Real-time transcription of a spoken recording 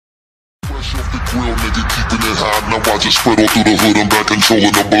grill, nigga, keeping it hot. Now watch it spread all through the hood, I'm back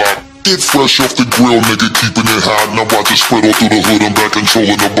controlling the block. Get fresh off the grill, nigga, keeping it hot. Now watch it spread all through the hood, I'm back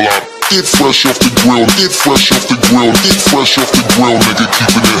controlling the block. Get fresh off the grill, get fresh off the grill, get fresh off the grill, nigga,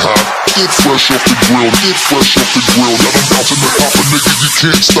 keeping it hot. Get fresh off the grill, get fresh off the grill. Now I'm bouncing the hopper, nigga, you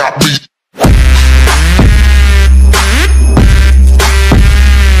can't stop me.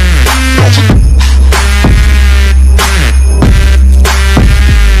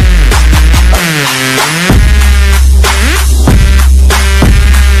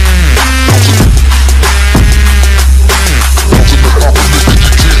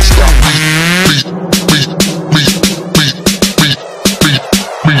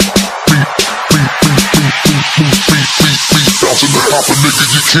 Nigga,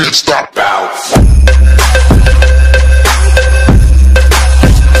 you can't stop. Bounce.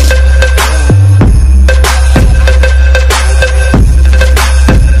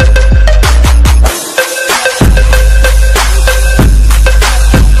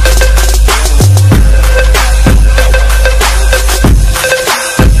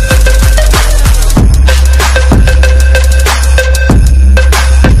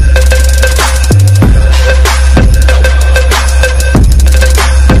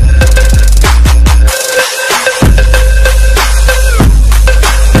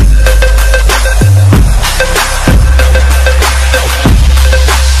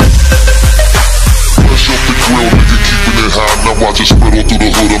 Watch it spread all through the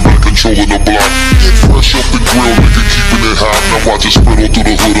hood, I'm back controlling the block. Get fresh off the grill, nigga, keeping it hot. Now watch it spread all through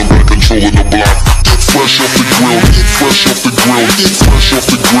the hood, I'm back controlling the block. Get fresh off the grill, get fresh off the grill, get fresh off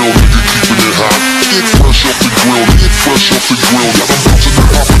the grill, nigga, keeping it hot. Get fresh off the grill, get fresh off the grill. Now I'm bouncing the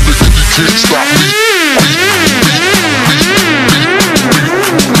hopper, nigga, you can't stop me.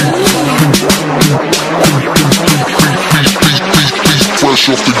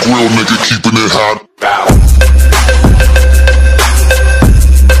 Fresh off the grill, nigga, keeping it hot.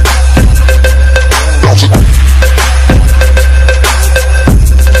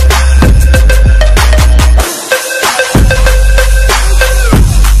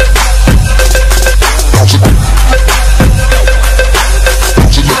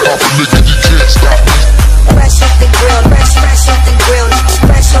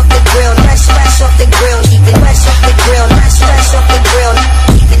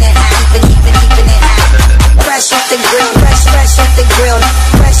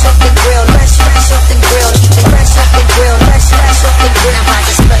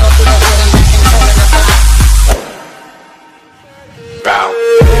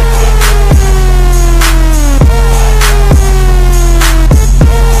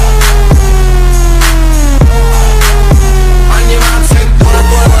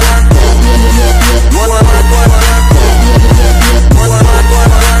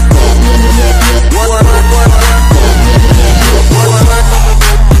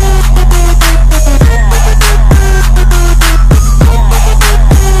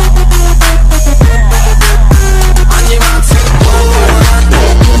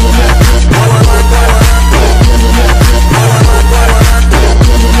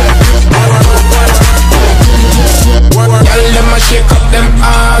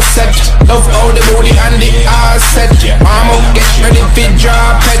 Love all the booty and the asset. Mama get ready to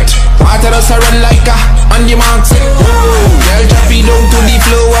drop it. Water does run like a on the mark set. Girl drop it down to the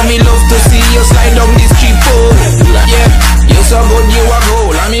floor and me